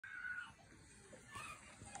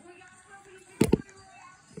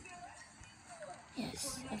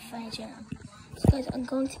Yes, I find channel. So guys, I'm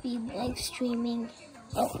going to be live streaming.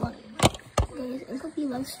 Oh, what? Guys, I'm going to be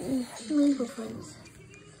live streaming Lego Friends.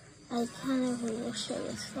 I kind of will show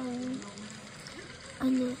this phone. I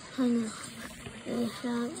know. It's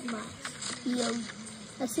not box. Yo,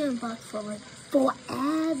 I've seen a box for like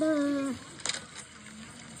forever.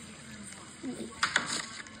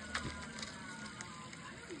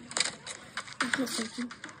 Just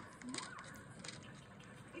searching.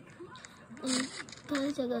 And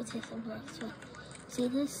guys, I gotta take some blocks. So, see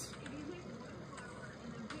this?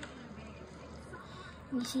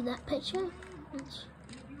 You see that picture?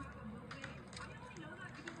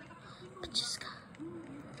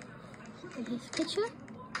 This picture.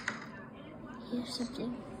 Here's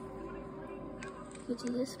something. You see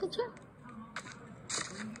this picture?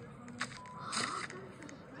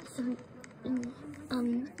 Some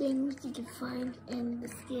things you can find in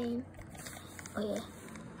this game. Oh yeah.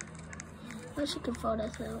 I wish you could throw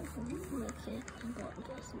this out from my kid. I'm going to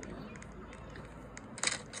get some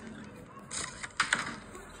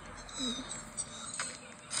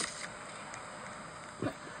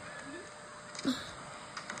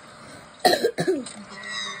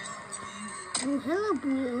Oh, hello,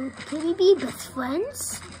 Blue. Can we be best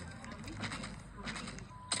friends?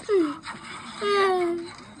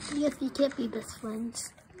 Yes, we can't be best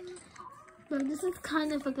friends. But this is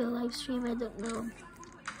kind of like a live stream. I don't know.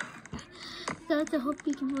 Guys, I hope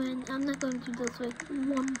you can win. I'm not going to do this with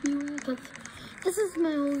one view because this is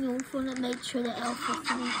my own phone that made sure that Alpha is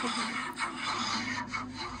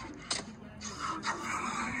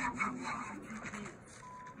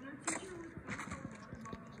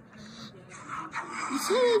You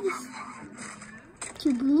see these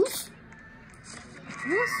two blues?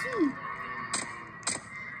 Let's see.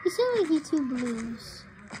 You see like these two blues?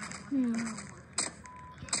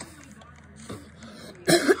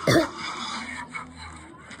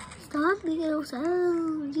 Stop making those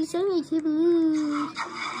sounds. You sound like two blues.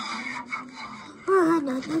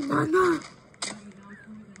 No.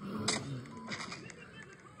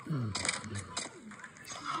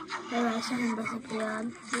 Alright, something doesn't play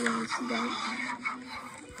on. You want to see that?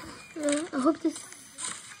 I hope this.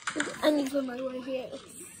 I need to put my word here.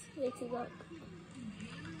 It's it up.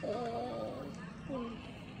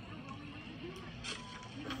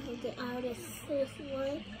 The artist first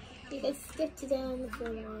one. You can skip to down the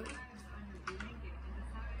phone one.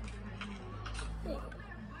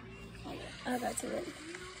 I got to it.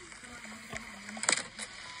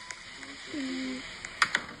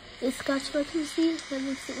 The sketchbook you see, that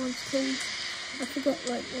makes it one page. I forget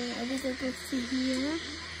what I think it goes to here.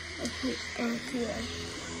 Here.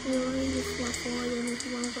 The orange is one forward and this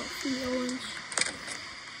one got the orange.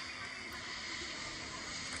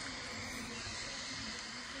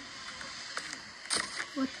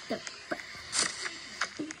 What the fuck?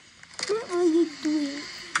 What are you doing?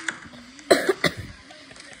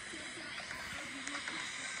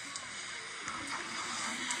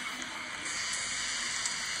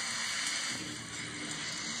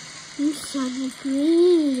 You sound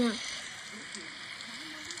green.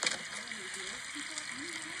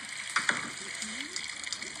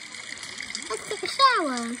 Let's take a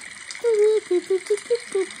shower.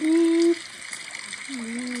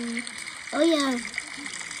 Oh yeah.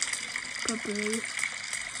 Purpley,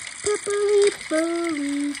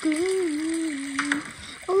 green.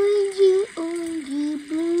 Orangey,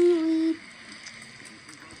 blue.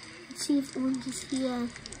 Let's see if orange is here.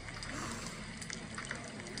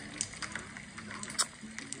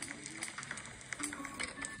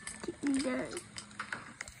 Get me there.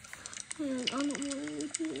 And I don't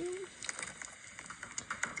want to here.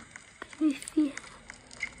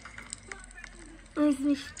 Where's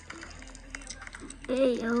this?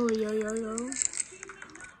 Hey, yo.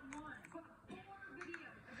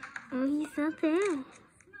 Oh, he's not there.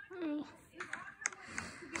 Hey.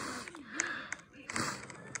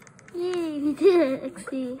 Yay, we did it,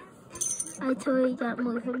 actually. I totally got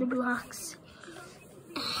most of the blocks.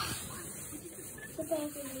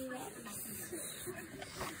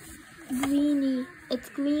 Greeny. It's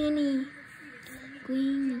greeny.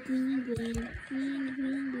 Green.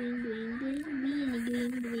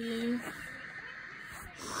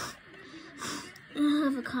 I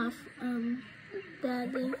have a cough,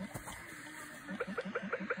 badly.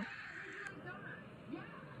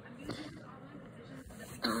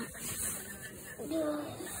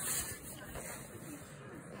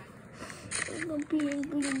 I'm gonna be in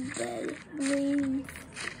green bed. Green.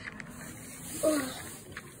 Oh,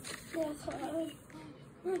 that's hard.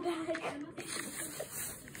 My back.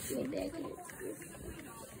 My back is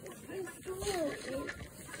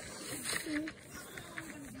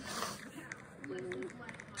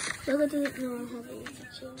Yoga doesn't know I have any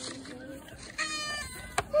section.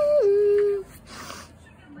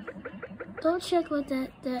 Don't check what that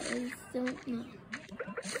is. Don't know.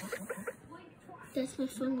 That's my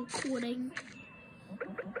phone recording.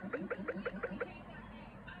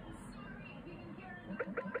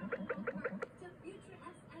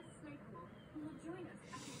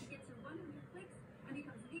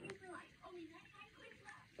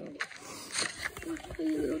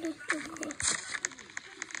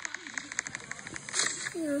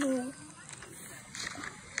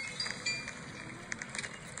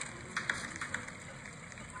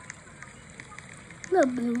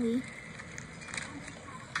 Little Bluey.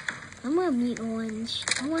 I'm gonna meet Orange.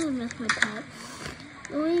 I wanna miss my pet.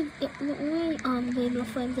 The only Rainbow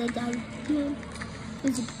friends I died here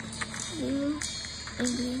is blue and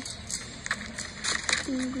green.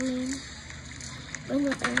 And green.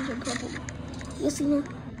 Rainbow orange and purple. Yes, you know.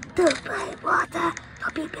 The bright water.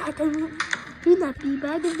 You'll be bad and do not be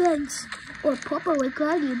bad events. Or Papa will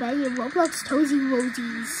grab you by your Roblox Toesy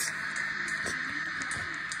Rosies.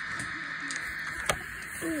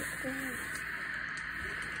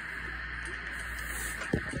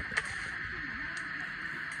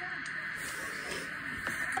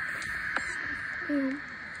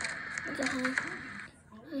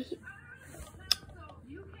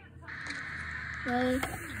 Right.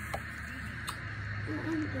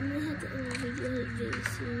 I'm gonna have to end the video very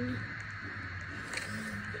soon.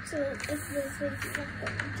 So if this video is going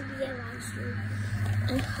to be a live stream,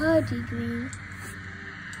 I heard you agree.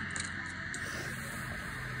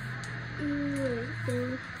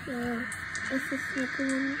 If it's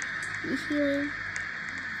happening, you hear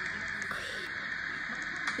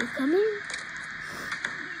you coming?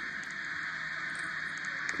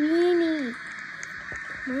 Greenie,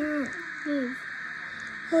 come on, move.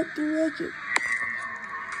 Help the legend.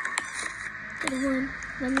 Run.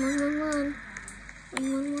 Run.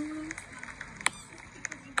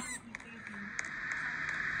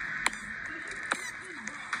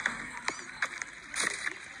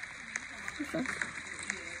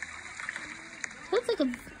 Looks like a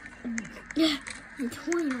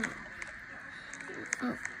toilet.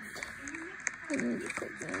 Oh, I need to go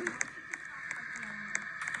down.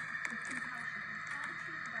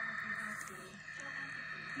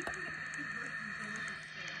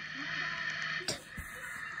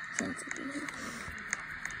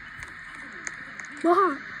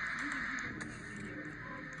 Wow.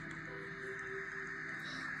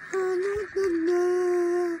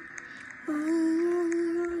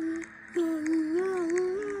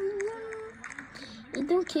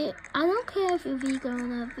 I don't care if you're vegan or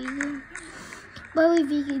not vegan. By the way,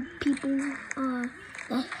 vegan people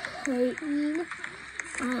that hate me.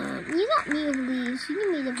 You're not made of leaves,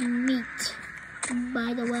 you're made of meat, by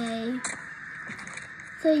the way.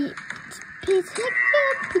 So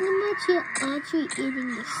pretty much you're actually eating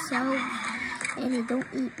yourself, and you don't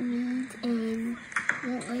eat meat and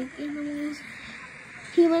don't like animals.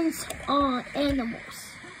 Humans are animals.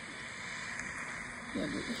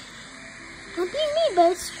 Not being me,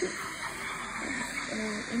 but it's true.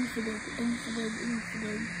 Infinite.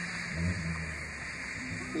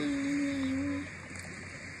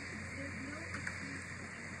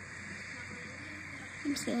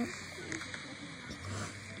 I'm scared.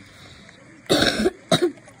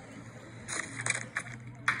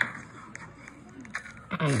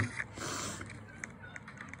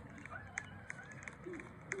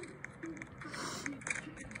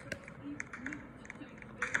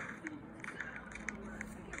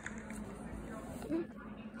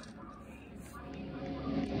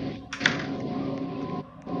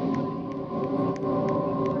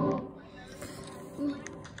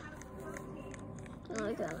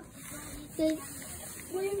 Then,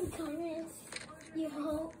 what in the comments you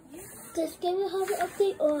hope does Game have an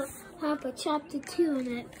update or have a chapter 2 in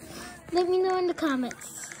it? Let me know in the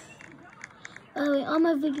comments. Wait, all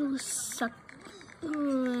my videos suck.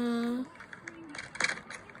 I'm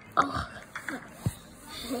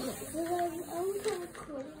kind of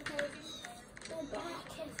cool because my back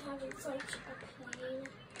is having such a pain.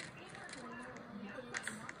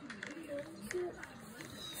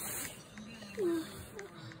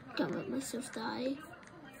 Don't let myself die.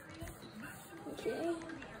 Okay.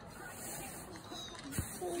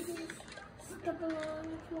 So just skip along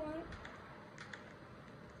if you want.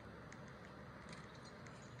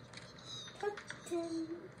 Top 10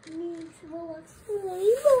 needs Roblox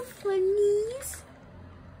Rainbow Funnies.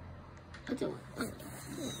 I don't want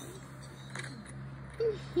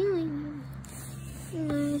I'm healing you.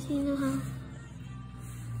 Nice, you know how.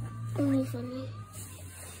 Only funny.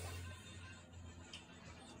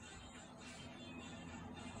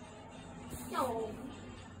 Oh,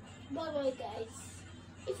 by the way, guys,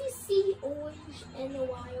 if you see Orange in the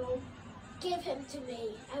wild, give him to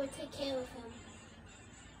me. I would take care of him.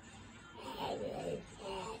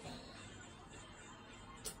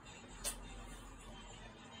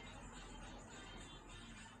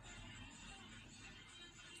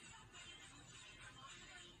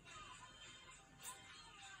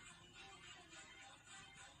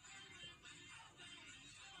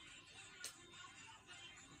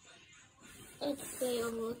 It's way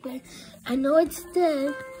over, but I know it's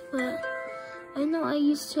dead, but I know I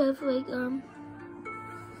used to have like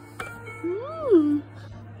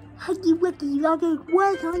Huggy Wuggy Loggy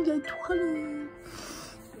 120.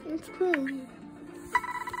 It's good.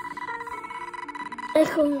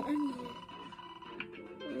 Echo and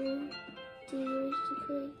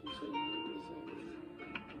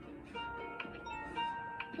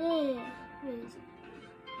hey, where is it?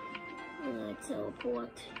 I'm gonna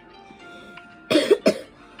teleport.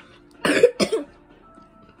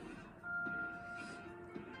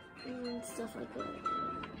 And stuff like that.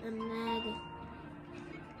 A mag.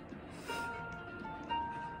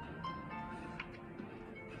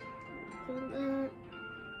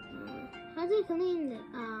 How do you clean it?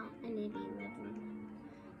 I need to be nothing.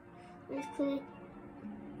 Let's click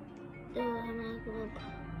the mag up.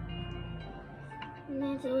 And then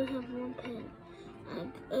I only have one pen.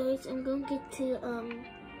 I'm gonna get to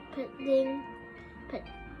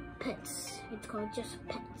pets. It's called just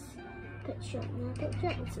pets. Pet shop, not pet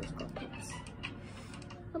shop, it's just called pets.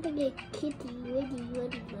 I'm gonna get kitty,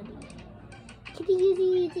 ready. Kitty.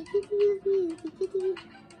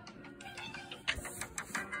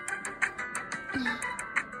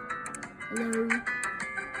 Hello.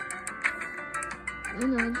 I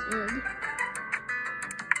know it's dead.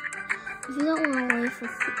 If you don't want to wait for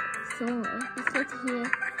so long, just get here.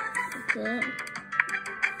 That's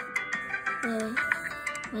it.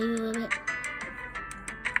 Wait a little bit.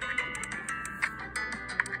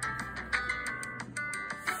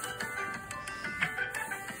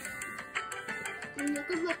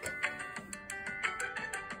 Look.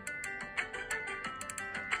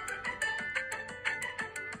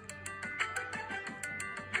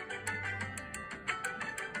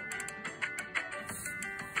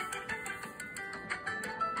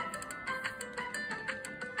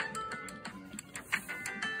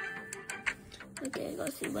 Okay,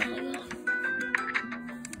 let's see what I got.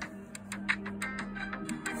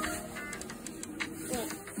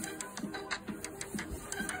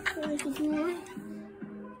 What is more?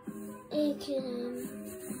 I can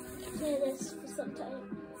play this for some time.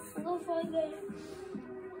 I'm gonna find it.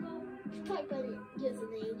 Type in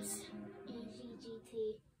usernames. EGGT.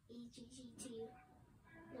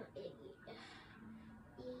 Not EGGT.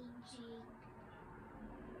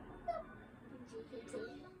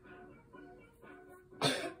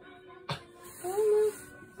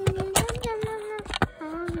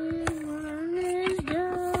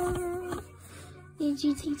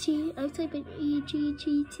 EGGT. I type in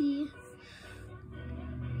EGGT.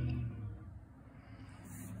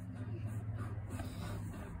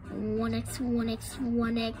 One X.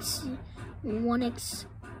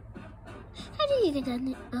 How do you get that?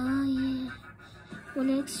 Oh yeah.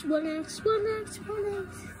 1X.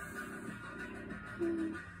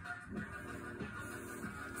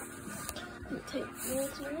 Type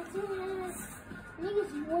 1X. I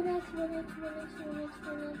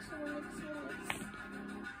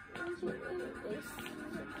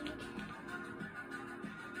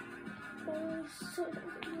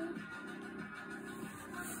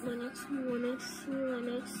think it's 1X. One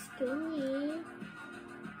X, go me.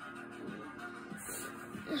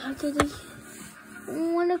 How did I?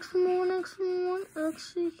 1X.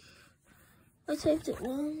 Actually, I typed it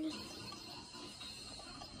wrong.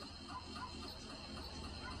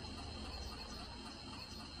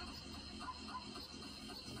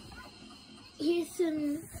 Here's some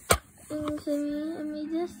I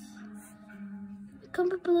made this.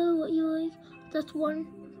 Comment below what you like. That's 1.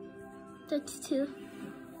 That's 2.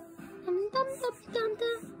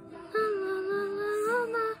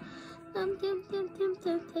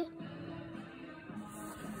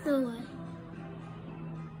 No way.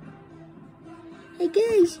 Hey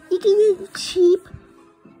guys, you can get cheap.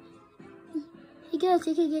 Hey guys,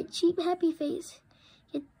 you can get cheap Happy Face.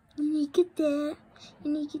 You need to get that.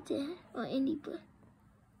 Or any book.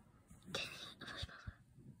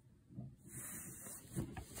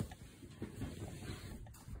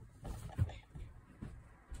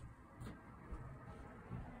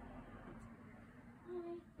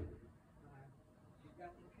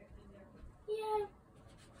 Yeah.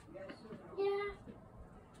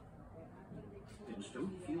 In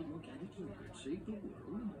Stonyfield Organic save the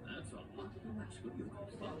world. That's a lot less good you can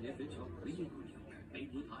find if it's already ingredient.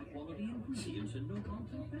 Made with high quality ingredients and no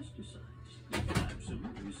harmful pesticides. You can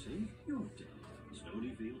absolutely save your day.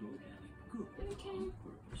 Stonyfield Organic. Good. Okay.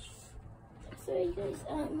 So you guys,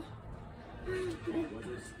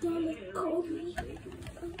 Dad called me.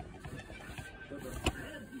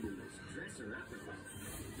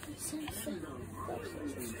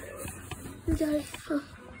 Guys,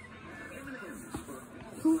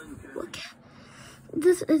 look.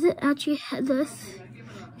 This isn't actually headless.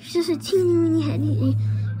 It's just a teeny weeny head.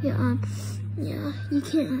 Yeah, you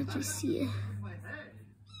can't actually see it.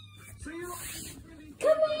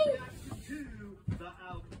 Coming!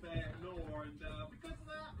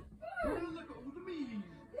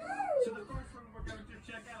 So the first one we're going to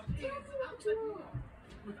check out is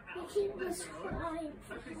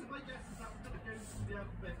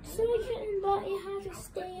so we couldn't, but you have to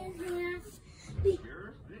stay in here.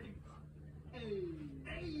 Hey,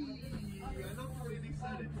 I love the way they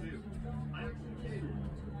said it too. I actually did.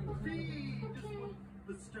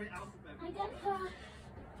 The straight alphabet. I got her.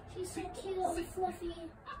 She's so cute and fluffy.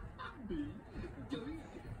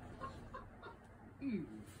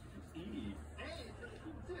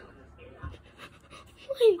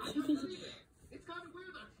 Kitty. It's kind of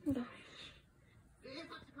weird, actually. No. It's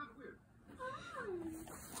actually kind of weird.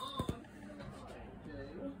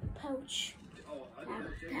 Pouch. Oh, I don't know.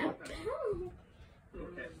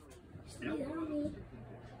 Okay.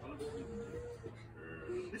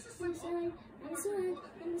 This is I'm sorry.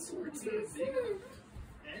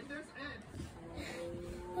 And there's N.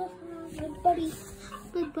 Oh, my buddy.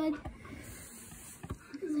 Good bud.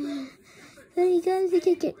 So you guys, you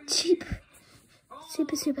can get cheap.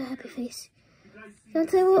 Super happy face.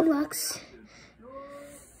 That's how it works.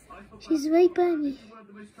 She's right by me.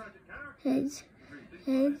 Heads.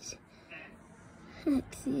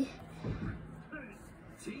 Let's see.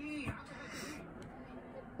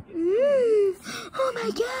 Oh my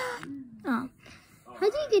god! Oh. How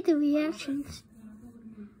do you get the reactions?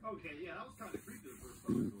 Okay, yeah, that was kind of creepy the first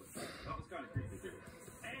time. That was kind of creepy too.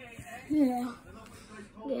 Yeah.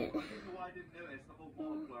 Why I didn't notice the whole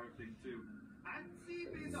ball thing too. And see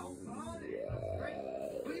me no party. That's great.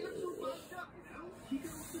 But he looks so buzzed up, you know? He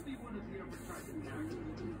could also be one of the overcharging characters.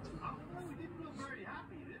 I don't know, he didn't look very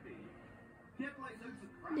happy, did he? He had like loads of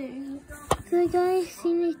crap. So guys,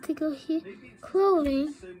 you need to go here.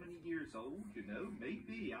 Clothing. So many years old, you know?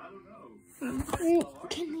 Maybe, I don't know.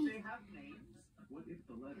 Can we? They have names. What if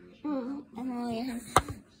the letters? Oh, I know, yeah.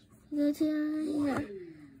 Go to here.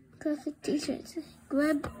 Classic t-shirts.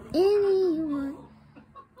 Grab anyone.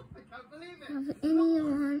 Have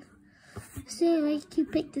anyone. Say like you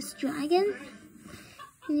pick this dragon.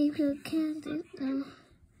 And you can count it.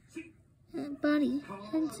 Body.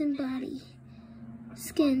 Handsome body.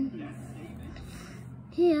 Skin.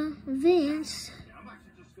 Here. Vance. I'm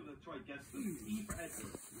actually just gonna try and guess them. E for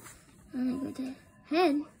Edward. I'm gonna go to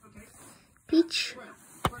head. Peach.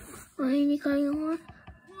 Or unicorn.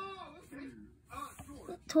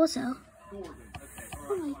 Torso.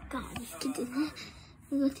 Oh my god, you can do that.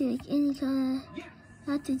 We go to like any kind of.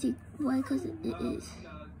 Not to do why, because it is.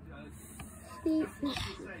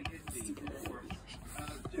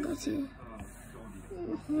 Go to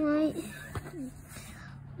right.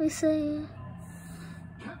 We say.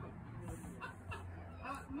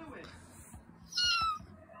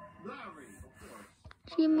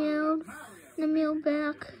 She meowed. The meow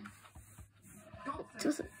back.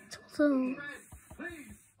 Torso.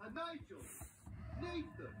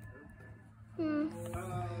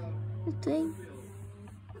 I think.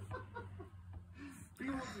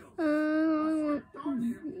 I want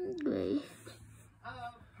gray.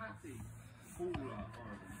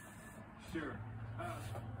 Sure.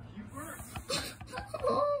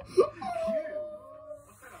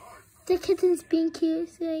 The kitten's being cute,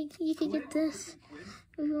 so like, you can get this.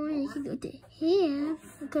 If you want, you can go to here.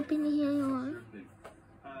 Look up in the hair you want.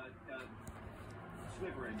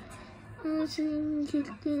 So you can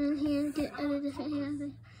go in here and get other different hair.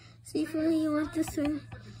 See if you want this one.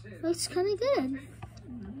 Looks kind of good.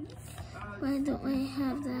 Why don't I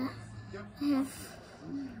have that? I have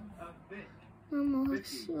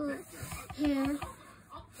almost hair.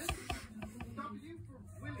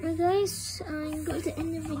 Well guys, I'm going to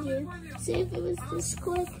end the video. See if it was this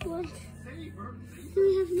quick one.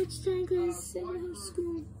 We have much time guys. I have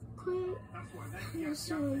school quiet. Yeah,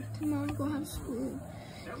 so tomorrow I'm gonna have school.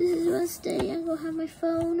 This is Wednesday. I'm gonna have my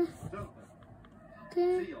phone.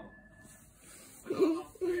 Okay.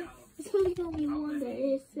 It's probably gonna be one that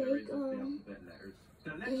is like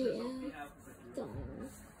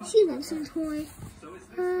she loves some toy.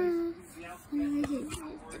 when I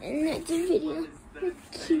did another video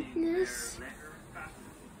with cuteness.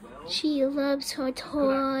 She loves her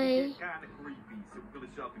toy.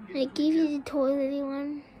 I gave you the toy, little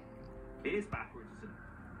one. It is backwards, isn't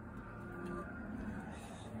it?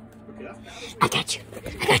 Okay, that's I got you.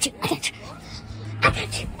 I got you. I got you. I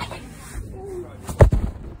got you. I got you.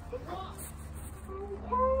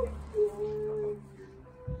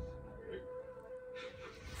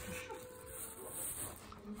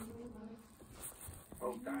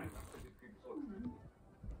 Oh, damn.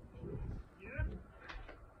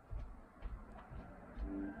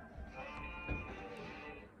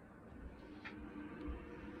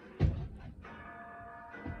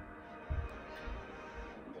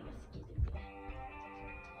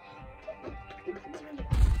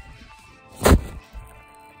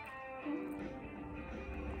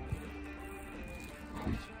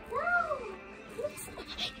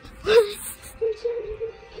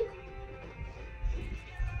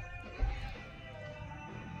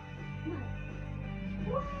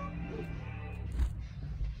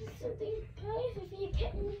 Something nice if you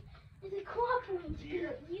kitten is a cooperative to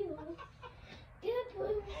you. Good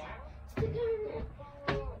boy. Stick on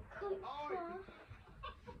that. Click off.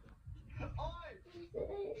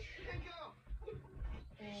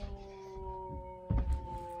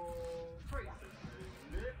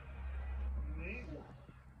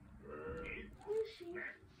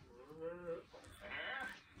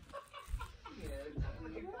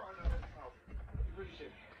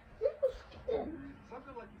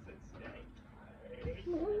 Something like you said,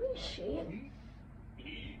 stay. What is she?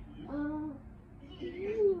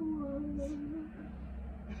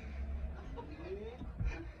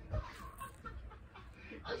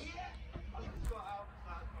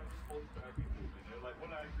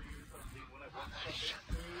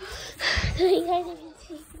 So you guys have been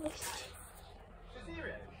seeing this.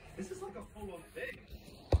 This is like a full-on thing.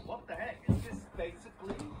 What the heck? Is this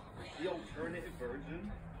basically the alternative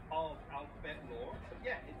version of alphabet lore? But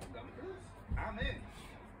yeah, it's numbers. I'm in.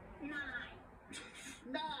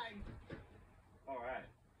 9. Alright.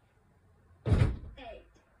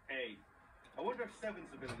 8. I wonder if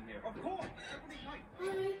 7's a bit in here. Of course!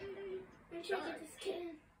 I'm trying to get this kitten.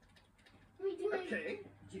 What are you doing? Okay.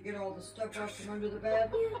 Did you get all the stuff out from under the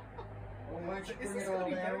bed? Yeah. Well, why don't you bring it all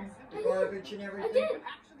very down? The simple? garbage and I everything? did. It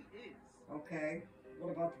actually is. Okay.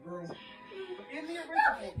 What about the broom? But in the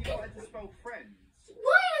original, he wanted to spell friends.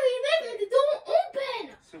 Why are you making the door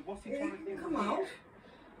open? So what's he It trying to can do? come out.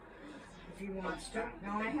 If he wants to.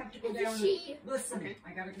 Now I have to go It's a down. she. Listen, Okay.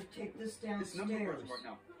 I gotta go take this It's number downstairs. words right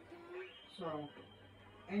now. So,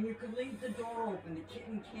 and you could leave the door open. The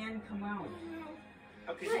kitten can come out.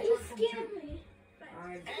 Okay, But so you first from scared 2. me.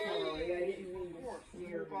 I'm sorry, I didn't mean Of course, to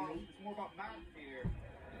scare you. it's more about math here.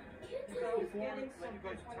 Because I was getting Like you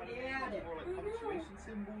guys something trying from to the do attic. more like punctuation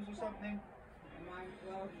symbols or something. Am I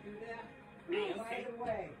allowed to do that? Yeah, By okay. the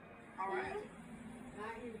way, Alright.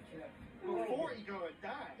 not you, Chip. Before you go and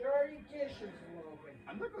die. Dirty dishes will open.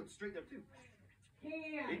 I'm not going straight there too.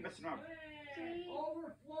 Ain't Hands messing around.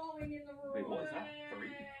 overflowing in the room. Wait, what is that? 3?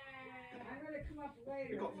 I'm gonna come up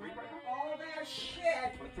later. You got 3 right now? All that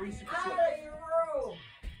shit Or 3 super out slip. of your room.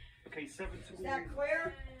 Okay, 7 to Is that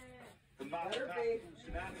clear? the math Better that be.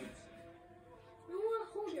 shenanigans. I want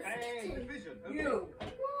to hold your Hey, kitten. division. Okay. You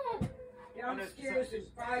What? downstairs in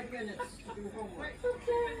 5 minutes to do homework. Wait,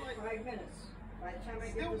 Okay. 5 minutes. By the time I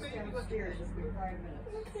Still get this maybe let's downstairs, do it'll be 5 minutes.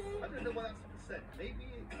 Okay. I don't know what that's said. Maybe,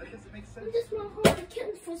 I guess it makes sense. I just want to hold the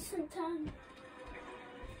kitten for some time.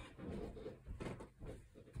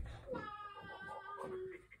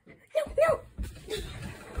 No.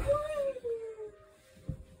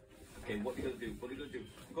 Okay, what are you going to do? What are you going to do?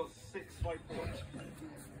 We've got 6, 5, 4.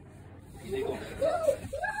 You need one. No.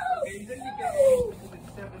 Okay, then you get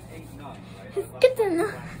 7, 8, 9, right? Get them. You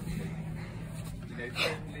know,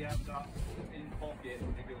 probably have that in pocket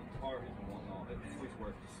when you go to parties and whatnot. It always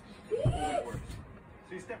works. Always works.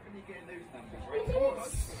 So he's definitely getting those numbers, right?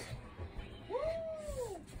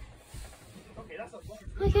 Okay, that's a large.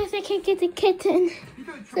 I guess I can't get the kitten. You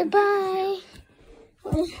don't try. Goodbye.